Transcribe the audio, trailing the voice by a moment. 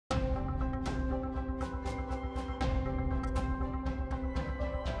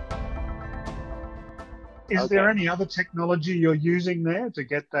Is Okay. there any other technology you're using there to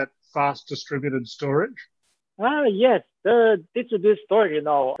get that fast distributed storage? Yes, the distributed storage, is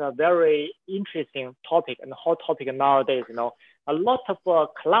a very interesting topic and hot topic nowadays. A lot of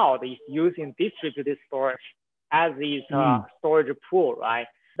cloud is using distributed storage as its Mm. storage pool, right?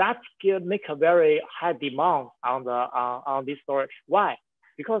 That can make a very high demand on this storage. Why?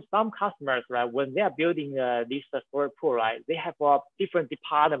 Because some customers, right, when they are building this storage pool, right, they have different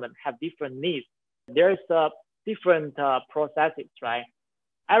departments, have different needs. There's different processes, right?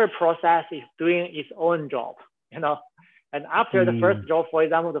 Every process is doing its own job, you know. And after the first Mm. job, for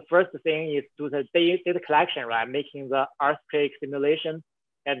example, the first thing is do the data collection, right? Making the earthquake simulation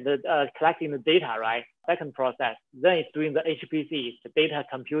and collecting the data, right? Second process, then it's doing the HPC, the data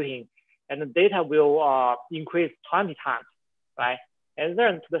computing, and the data will increase 20 times, right? And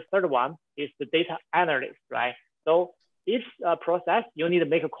then to the third one is the data analyst, right? So each process, you need to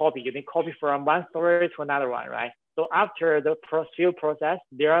make a copy. You need copy from one storage to another one, right? So after the field process,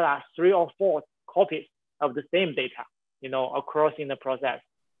 there are 3 or 4 copies of the same data, across in the process.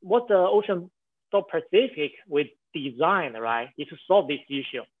 What the Ocean Stock Pacific will design, right, is to solve this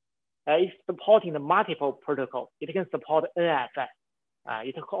issue. It's supporting the multiple protocols. It can support NFS.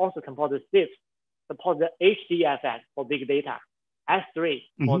 It can also support the SIFT, support the HDFS for big data, S3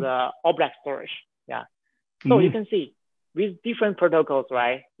 for Hmm. the object storage. Yeah. So you Hmm. can see with different protocols,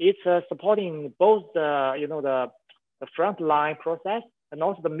 right? It's supporting both the front line process and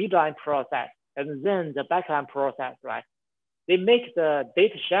also the midline process, and then the backline process, right? They make the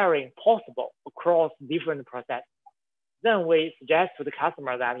data sharing possible across different processes. Then we suggest to the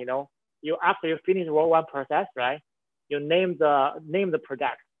customer that you after you finish one process, right? You name the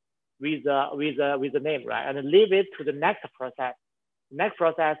product with the name, right? And leave it to the next process. The next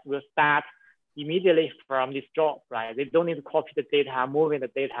process will start immediately from this job, right? They don't need to copy the data, moving the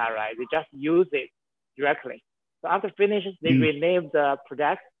data, right? They just use it directly. So after finish, they Mm. rename the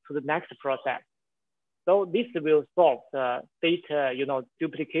product to the next process. So this will solve the data,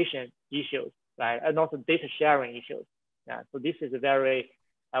 duplication issues, right? And also data sharing issues. Yeah. So this is a very,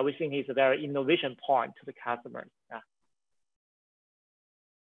 we think it's a very innovation point to the customers. Yeah.